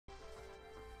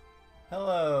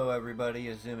Hello everybody,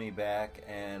 Izumi back,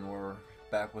 and we're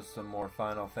back with some more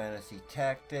Final Fantasy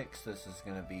Tactics. This is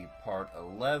going to be part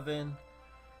 11.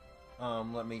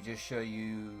 Let me just show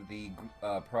you the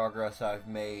progress I've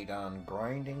made on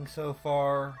grinding so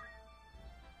far.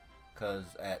 Because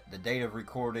at the date of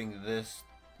recording this,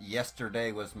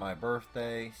 yesterday was my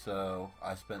birthday, so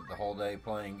I spent the whole day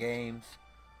playing games.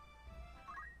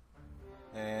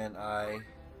 And I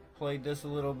played this a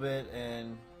little bit,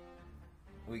 and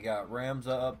we got Ramza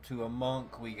up to a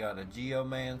monk, we got a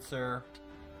geomancer,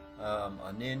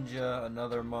 a ninja,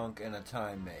 another monk, and a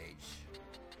time mage.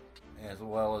 As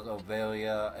well as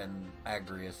Ovelia and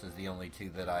Agrius is the only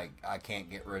two that I can't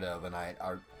get rid of, and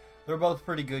they're both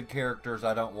pretty good characters.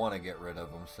 I don't want to get rid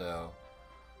of them, so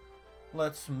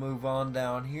let's move on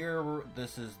down here.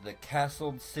 This is the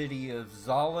castled city of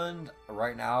Zolland.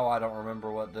 Right now I don't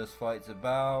remember what this fight's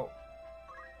about,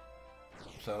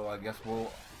 so I guess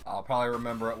I'll probably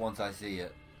remember it once I see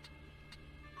it.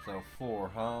 So 4,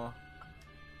 huh?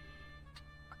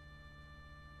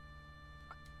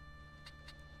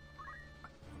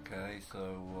 Okay,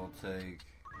 so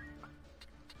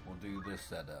we'll do this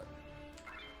setup.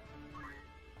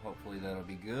 Hopefully that'll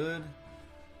be good.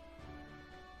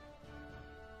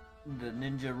 The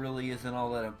ninja really isn't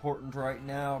all that important right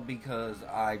now because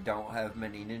I don't have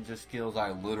many ninja skills. I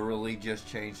literally just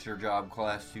changed her job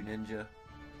class to ninja.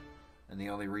 And the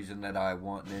only reason that I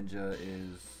want ninja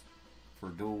is for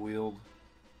dual wield.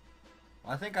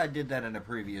 I think I did that in a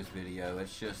previous video.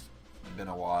 It's just been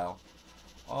a while.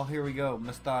 Oh, here we go.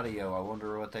 Mustadio. I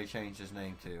wonder what they changed his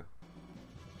name to.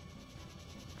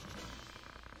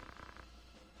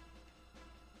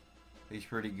 He's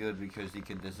pretty good because he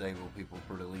can disable people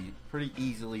pretty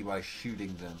easily by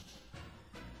shooting them.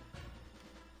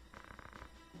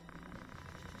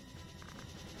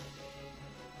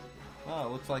 Oh,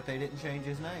 it looks like they didn't change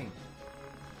his name.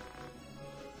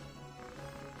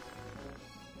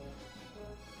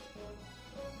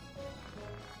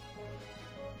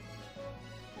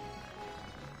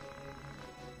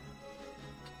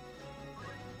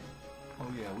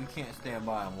 Oh yeah, we can't stand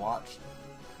by and watch.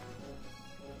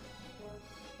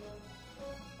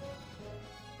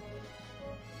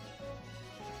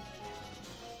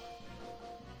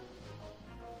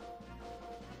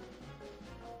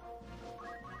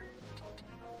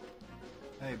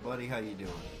 Hey buddy, how you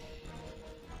doing?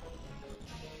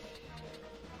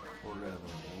 We're gonna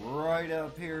move right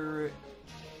up here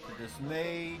to this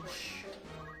mage.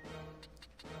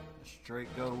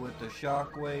 Straight go with the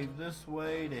shockwave this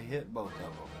way to hit both of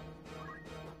them.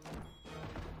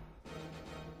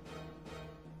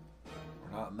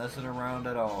 We're not messing around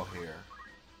at all here.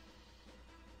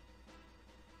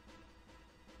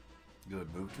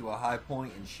 Good, move to a high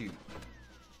point and shoot.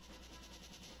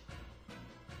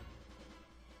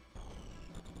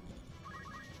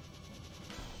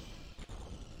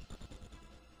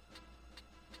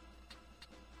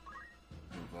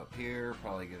 Up here,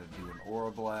 probably gonna do an aura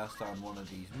blast on one of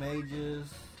these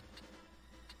mages.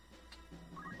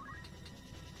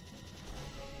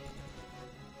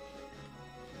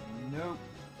 Nope.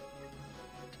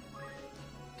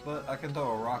 But I can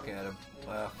throw a rock at him.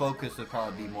 Focus would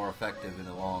probably be more effective in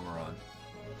the long run.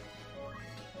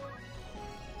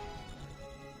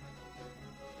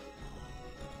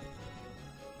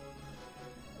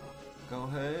 Go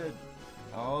ahead.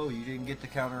 Oh, you didn't get the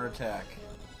counter attack.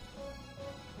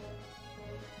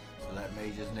 So that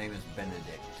mage's name is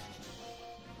Benedict.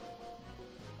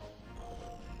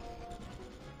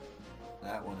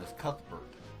 That one is Cuthbert.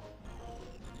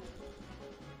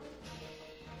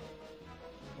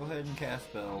 Go ahead and cast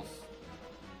spells.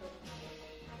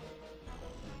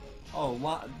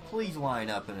 Oh, please line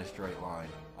up in a straight line.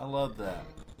 I love that.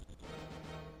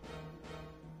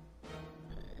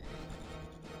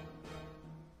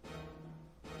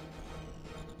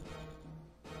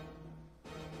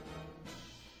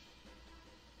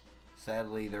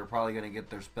 Sadly, they're probably going to get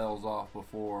their spells off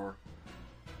before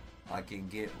I can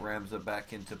get Ramza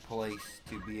back into place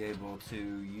to be able to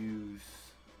use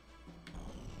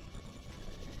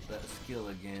that skill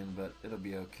again, but it'll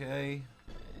be okay.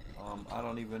 I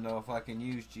don't even know if I can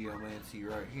use Geomancy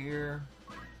right here.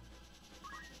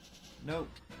 Nope.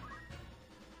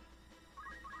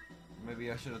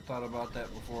 Maybe I should have thought about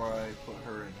that before I put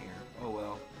her in here. Oh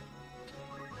well.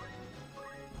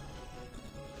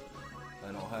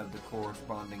 I don't have the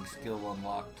corresponding skill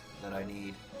unlocked that I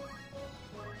need.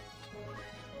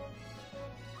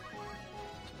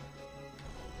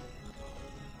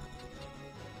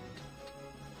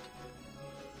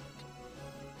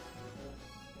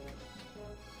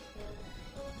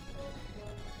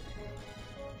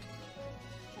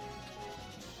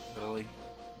 Really?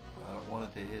 I don't want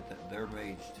it to hit their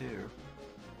mage too.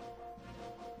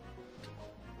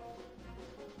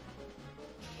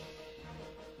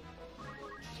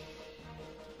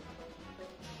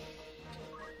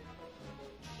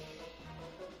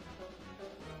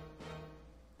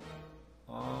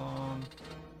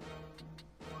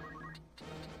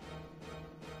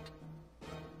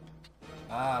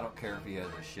 I don't care if he has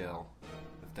a shell.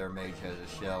 If their mage has a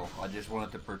shell. I just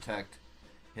wanted to protect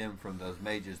him from those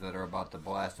mages that are about to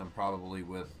blast him, probably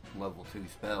with level 2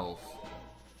 spells.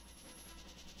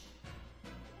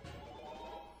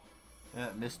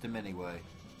 Missed him anyway.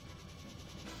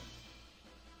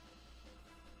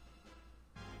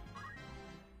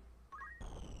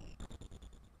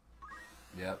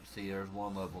 Yep, see, there's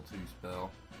one level 2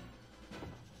 spell.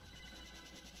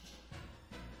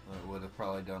 It would have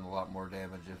probably done a lot more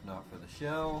damage if not for the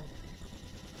shell.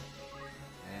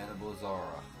 And a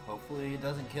Blizzara. Hopefully it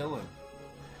doesn't kill him.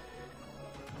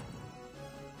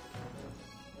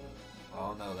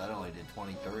 Oh no, that only did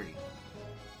 23.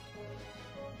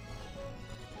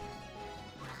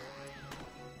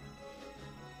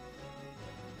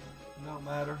 Don't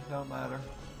matter, don't matter.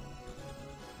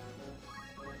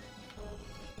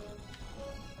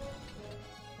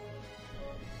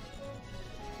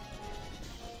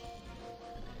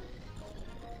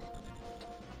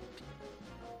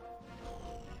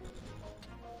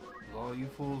 All you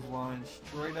fools line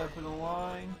straight up in a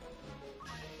line.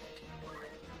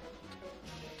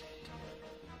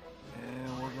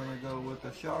 And we're gonna go with the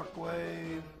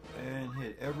shockwave and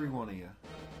hit every one of you.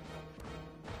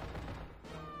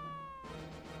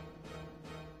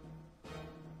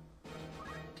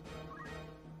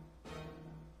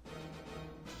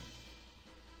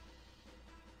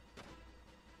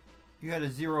 You had a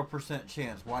 0%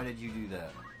 chance. Why did you do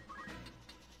that?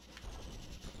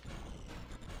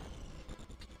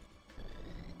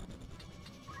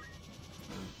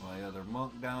 My other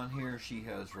monk down here, she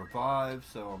has revived,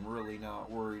 so I'm really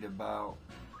not worried about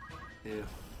if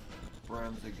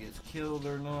Ramza gets killed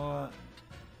or not.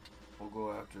 We'll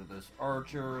go after this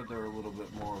archer. They're a little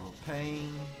bit more of a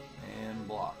pain, and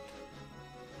blocked.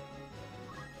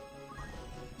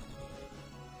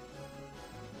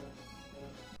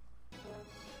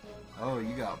 Oh,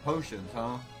 you got potions,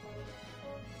 huh?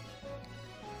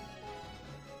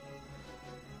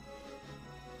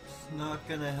 It's not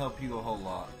gonna help you a whole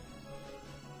lot.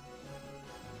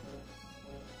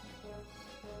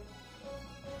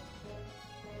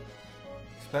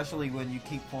 Especially when you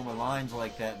keep forming lines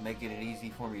like that, making it easy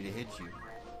for me to hit you.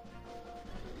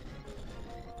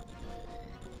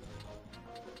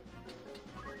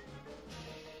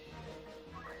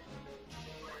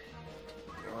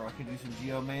 Or I can do some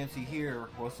geomancy here.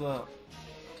 What's up?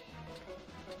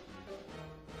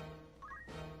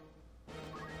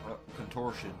 Oh,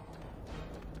 contortion.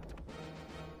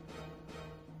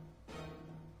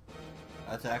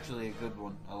 That's actually a good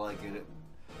one. I like it.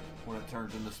 When it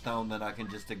turns into stone, then I can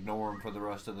just ignore him for the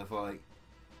rest of the fight.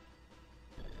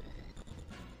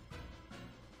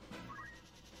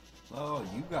 Oh,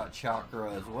 you got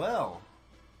chakra as well.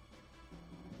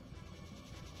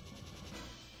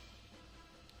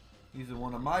 Using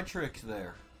one of my tricks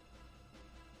there.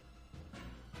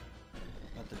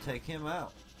 Have to take him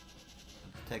out.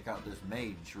 Have to take out this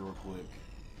mage real quick.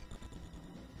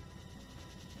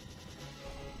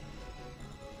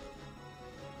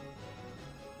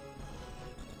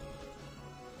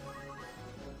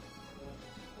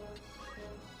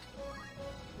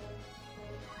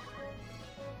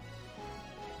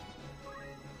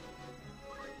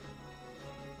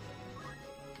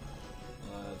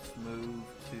 Let's move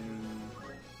to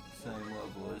same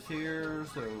level as here,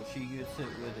 so she gets hit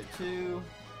with it too.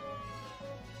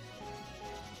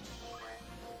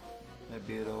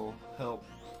 Maybe it'll help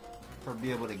her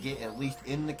be able to get at least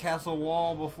in the castle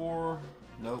wall before.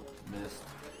 Nope, missed.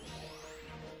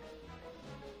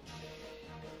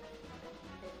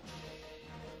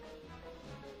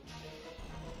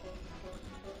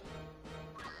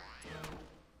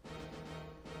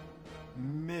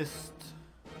 Missed.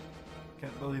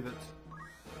 Can't believe it.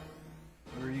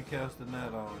 Where are you casting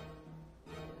that on?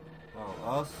 Oh,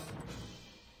 us?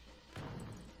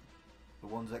 The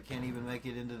ones that can't even make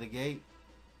it into the gate?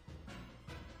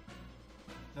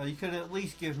 Now you could at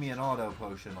least give me an auto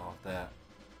potion off that.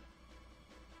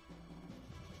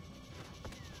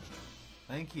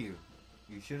 Thank you.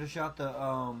 You should have shot the,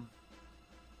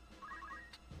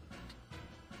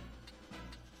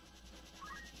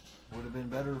 would have been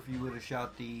better if you would have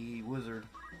shot the wizard.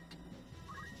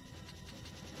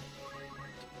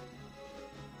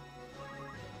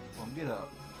 Get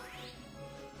up.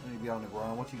 I need to be on the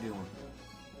ground. What you doing?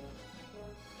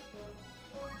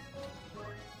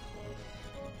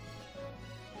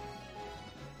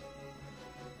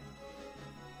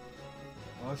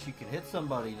 Oh, she can hit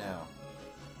somebody now.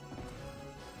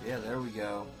 Yeah, there we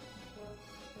go.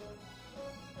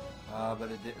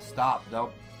 But it did stop.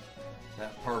 Nope.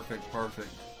 That perfect.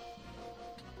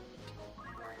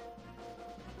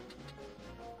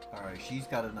 Alright, she's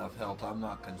got enough health. I'm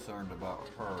not concerned about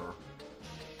her.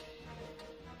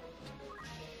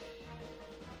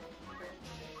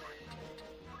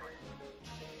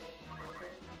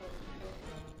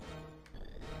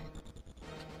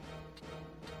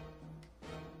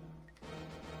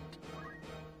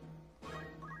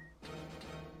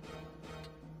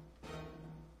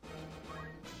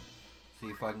 See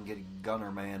if I can get a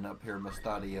gunner man up here,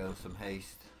 Mustadio, some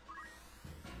haste.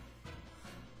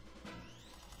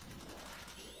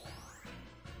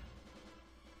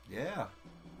 Yeah.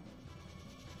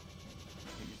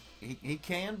 He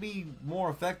can be more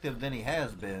effective than he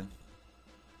has been.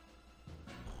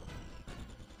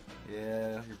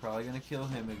 Yeah, you're probably going to kill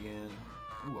him again.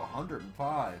 Ooh,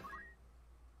 105.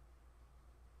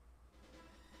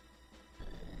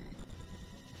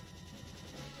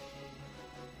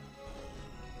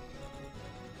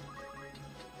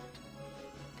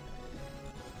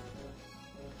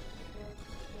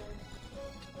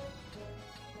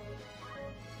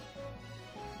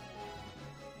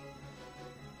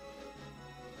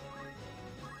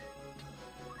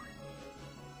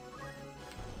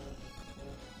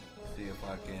 See if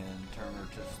I can turn her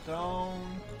to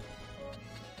stone.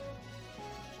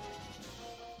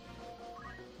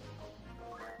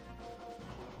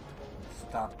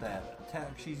 Stop that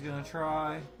attack she's gonna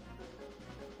try.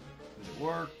 Did it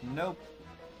work? Nope.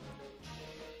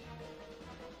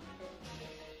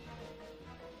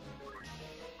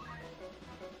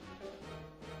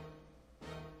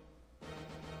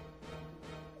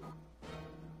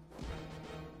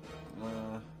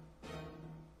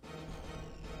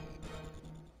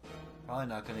 Probably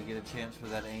not going to get a chance for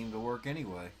that aim to work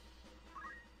anyway.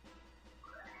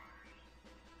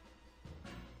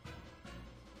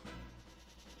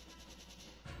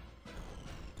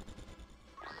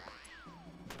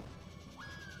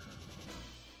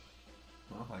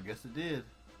 Well, I guess it did.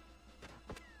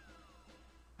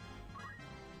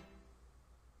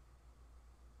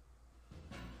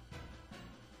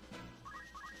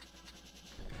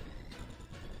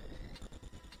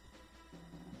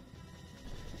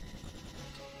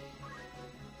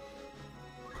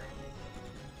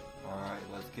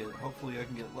 Hopefully I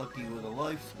can get lucky with a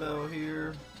life spell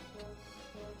here.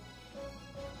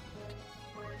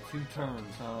 2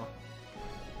 turns, huh?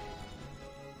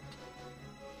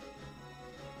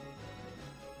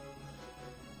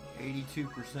 %82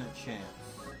 chance.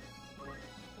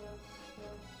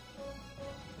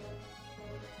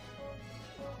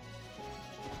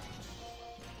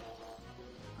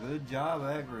 Good job,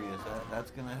 Agrius.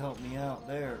 That's gonna help me out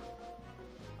there.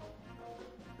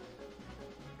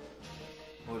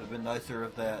 Would have been nicer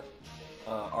if that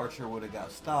archer would have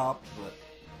got stopped, but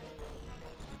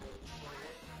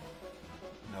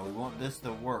no, we want this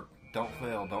to work. Don't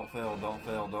fail, don't fail, don't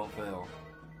fail, don't fail.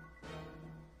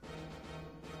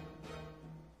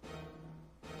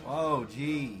 Oh,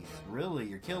 geez. Really?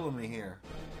 You're killing me here.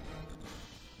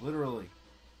 Literally.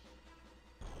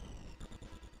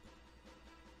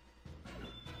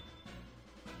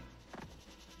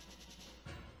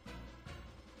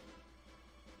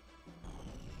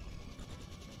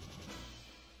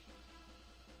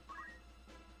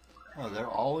 Oh, they're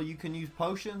all you can use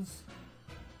potions?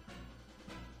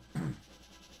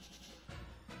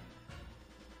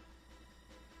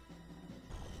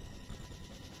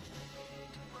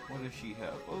 What does she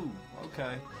have? Oh,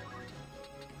 okay.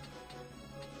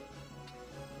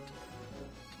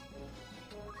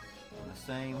 The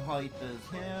same height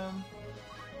as him.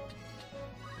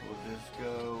 We'll just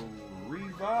go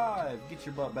revive. Get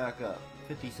your butt back up.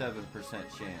 57%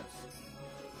 chance.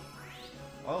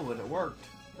 Oh, but it worked.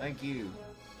 Thank you.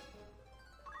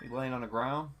 You laying on the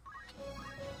ground?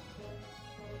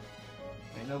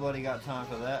 Ain't nobody got time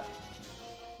for that.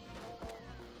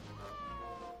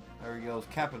 There he goes,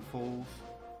 capping fools.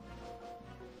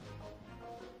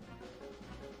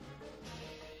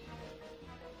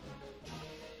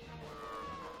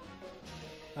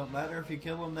 Don't matter if you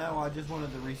kill him now, I just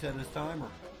wanted to reset his timer.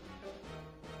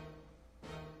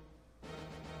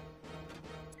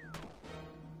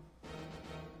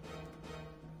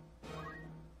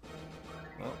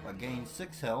 Well, I gained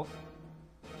 6 health.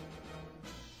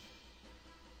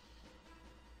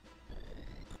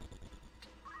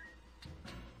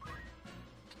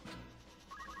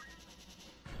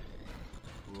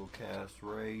 We'll cast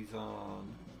Raise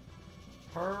on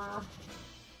her.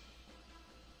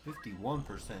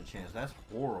 51% chance. That's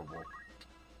horrible.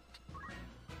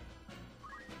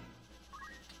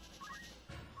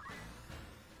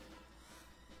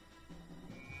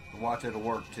 watch it'll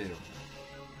work too.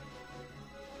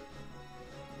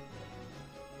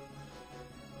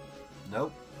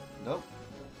 Nope. Nope.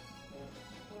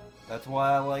 That's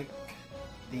why I like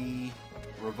the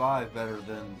revive better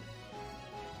than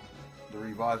the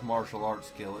revive martial arts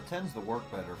skill. It tends to work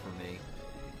better for me.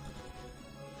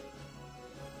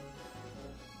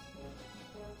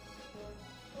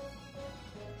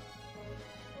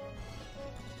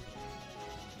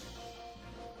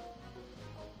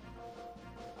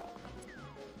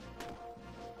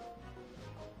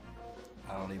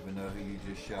 I don't even know who you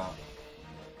just shot.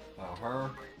 Oh, her?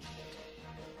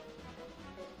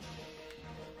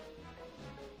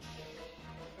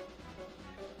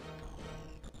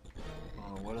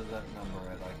 Oh, what is that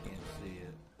number at? I can't see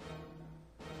it.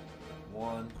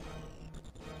 1.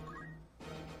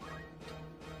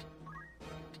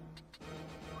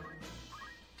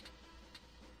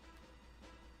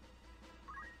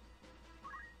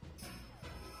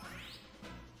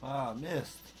 Ah,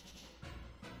 missed.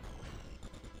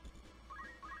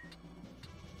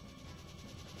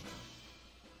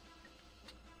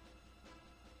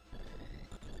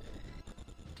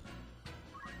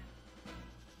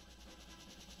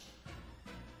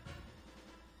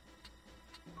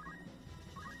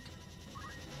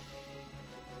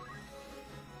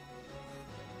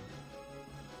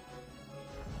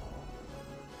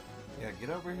 Yeah, get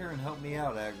over here and help me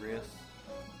out, Agrius.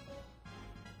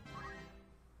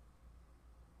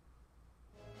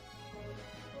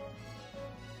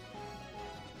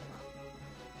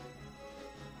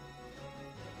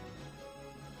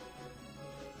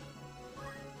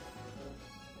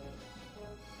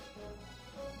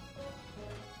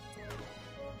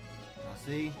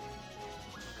 See?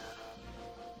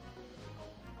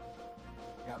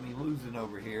 Got me losing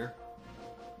over here.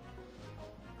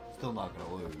 Still not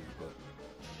gonna lose, but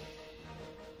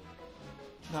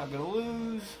not gonna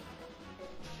lose.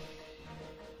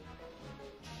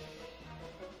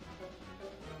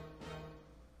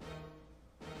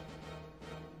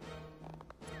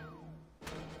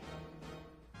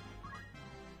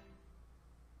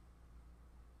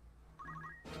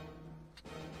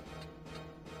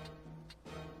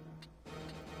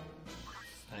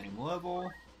 Same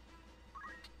level.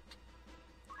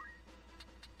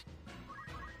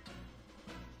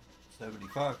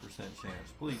 .75%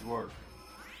 chance. Please work.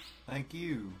 Thank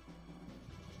you.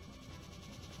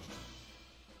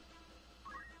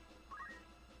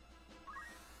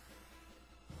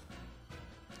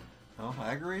 Oh,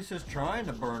 Agrius is trying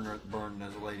to burn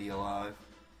this lady alive.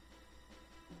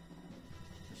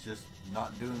 It's just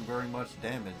not doing very much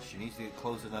damage. She needs to get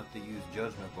close enough to use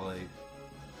Judgment Blade.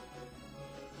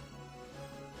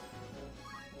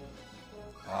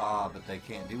 Ah, but they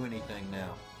can't do anything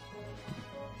now.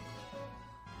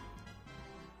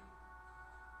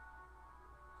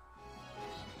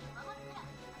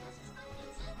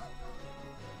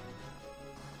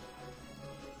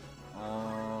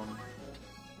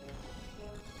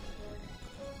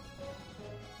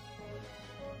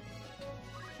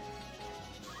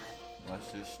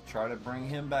 Let's just try to bring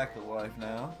him back to life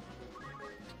now.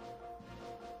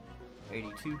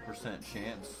 82%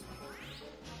 chance.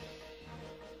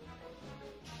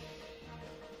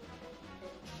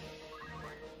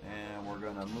 And we're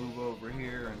gonna move over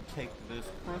here and take this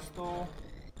crystal.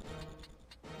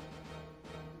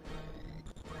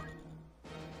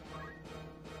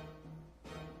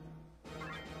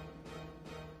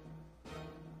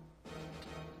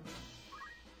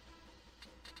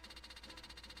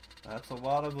 That's a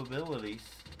lot of abilities.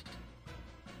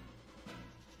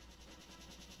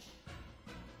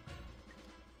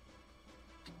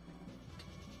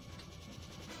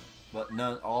 But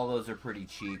none, all those are pretty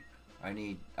cheap.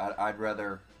 I'd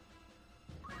rather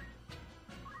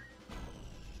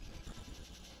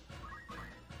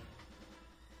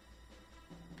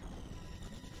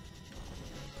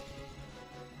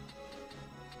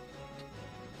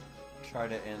try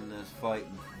to end this fight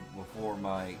before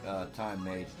my time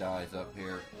mage dies up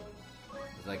here,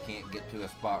 because I can't get to a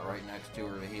spot right next to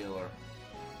her to heal her.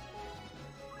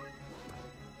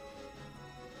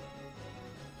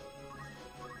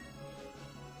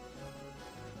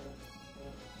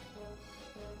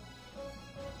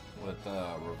 With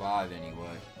revive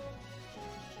anyway.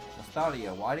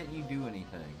 Estadia, why didn't you do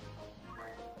anything?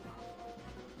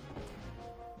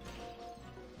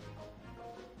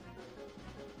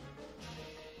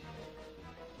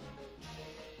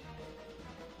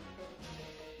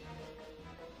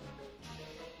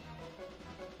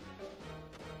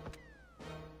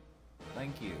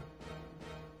 Thank you.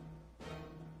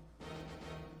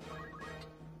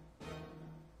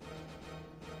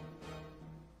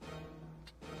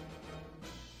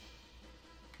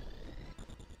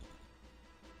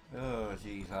 Oh,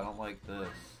 jeez, I don't like this.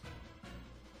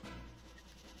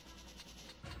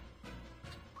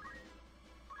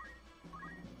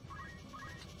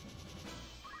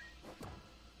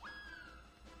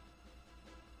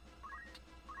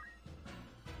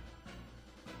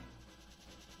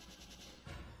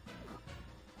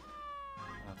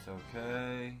 That's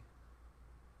okay.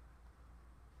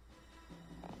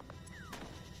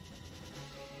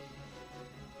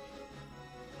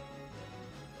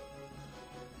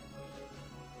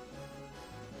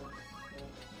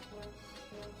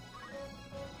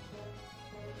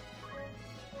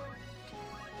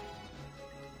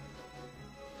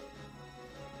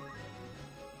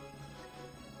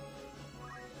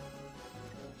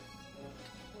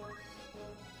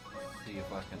 See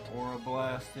if I can Aura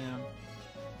Blast him.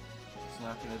 It's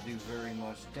not going to do very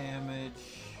much damage.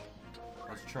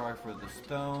 Let's try for the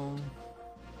stone.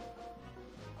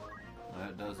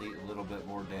 That does eat a little bit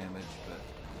more damage, but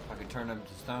if I could turn him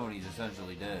to stone, he's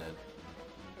essentially dead.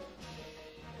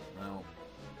 No.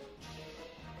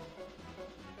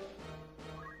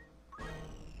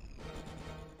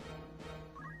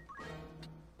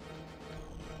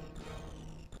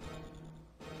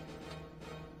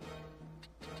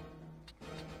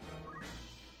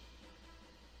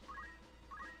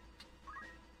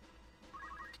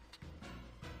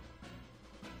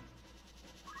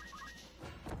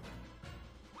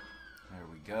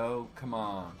 Go, come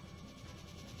on.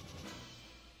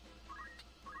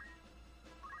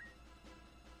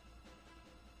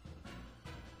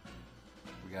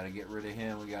 We gotta get rid of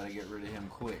him, we gotta get rid of him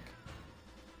quick.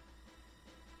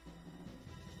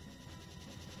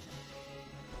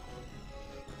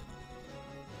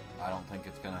 I don't think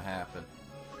it's gonna happen.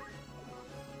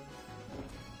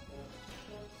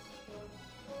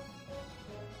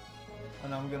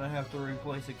 And I'm gonna have to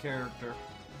replace a character.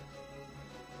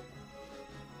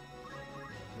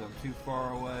 I'm too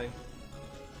far away.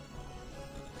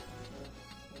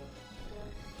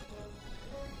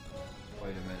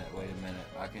 Wait a minute, wait a minute.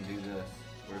 I can do this.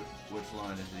 Which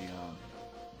line is he on?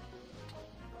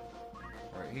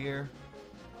 Right here.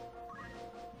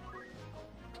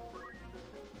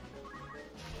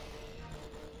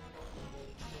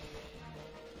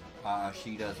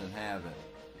 She doesn't have it.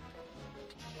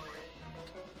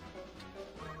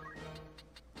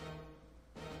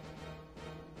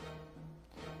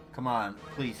 Come on,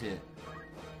 please hit.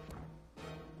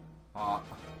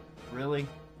 Really?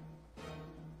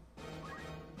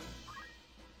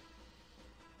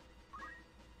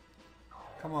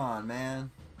 Come on,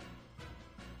 man.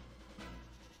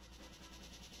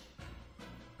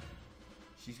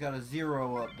 She's got a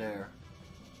 0 up there.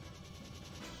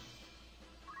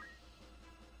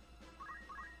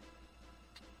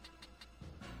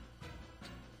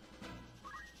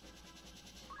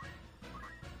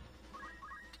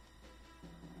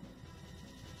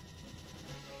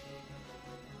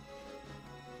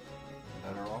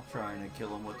 Better off trying to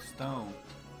kill him with stone.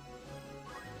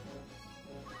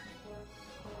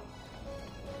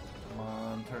 Come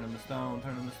on, turn him to stone,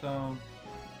 turn him to stone.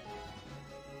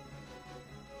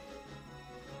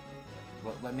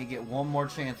 Let me get one more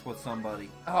chance with somebody.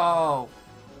 Oh!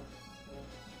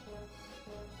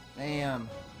 Damn,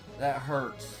 that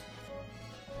hurts.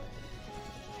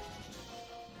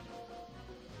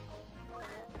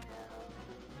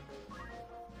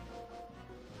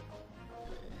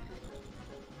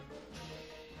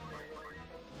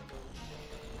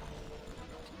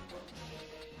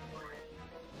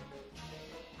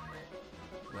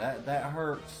 That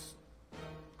hurts,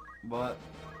 but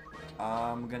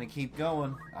I'm gonna keep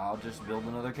going. I'll just build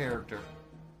another character.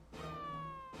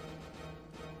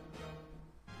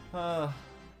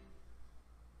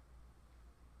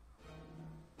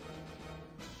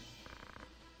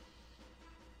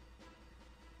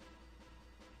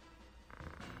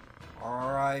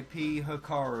 R.I.P.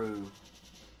 Hikaru.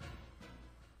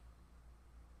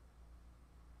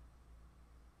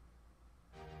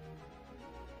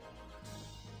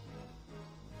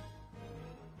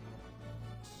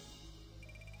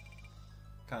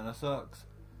 Kinda sucks.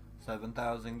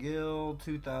 7,000 gil,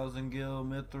 2,000 gil,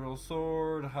 mithril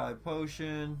sword, high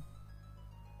potion.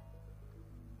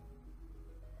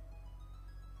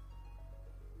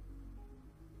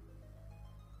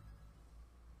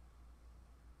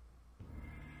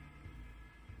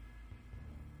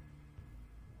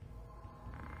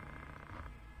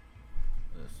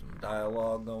 There's some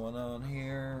dialogue going on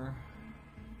here.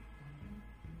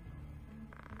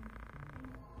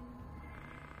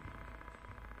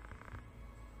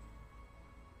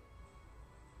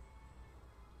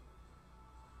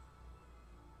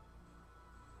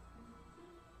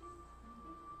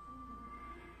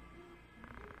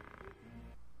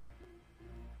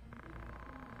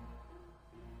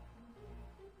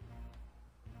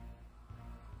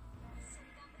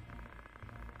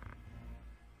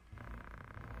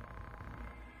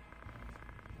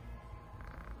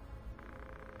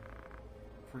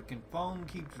 Freaking phone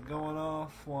keeps going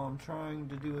off while I'm trying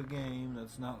to do a game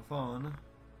that's not fun.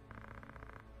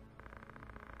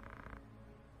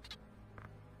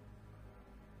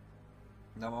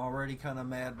 And I'm already kind of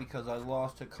mad because I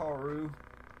lost Hikaru.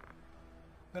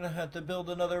 Gonna have to build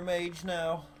another mage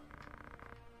now.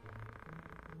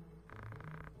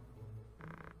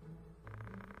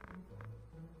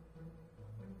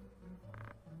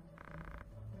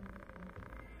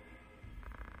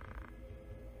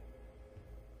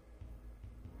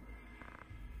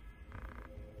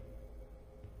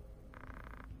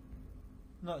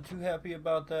 Not too happy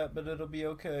about that, but it'll be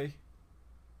okay.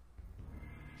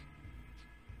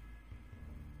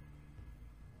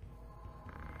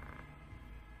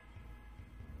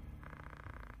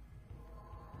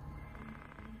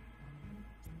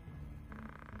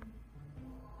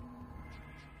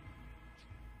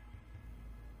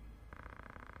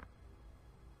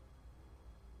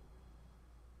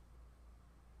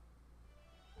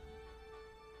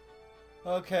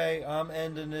 Okay, I'm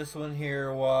ending this one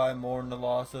here while I mourn the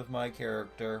loss of my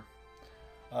character.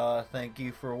 Thank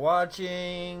you for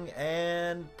watching,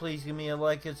 and please give me a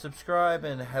like and subscribe,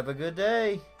 and have a good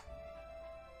day.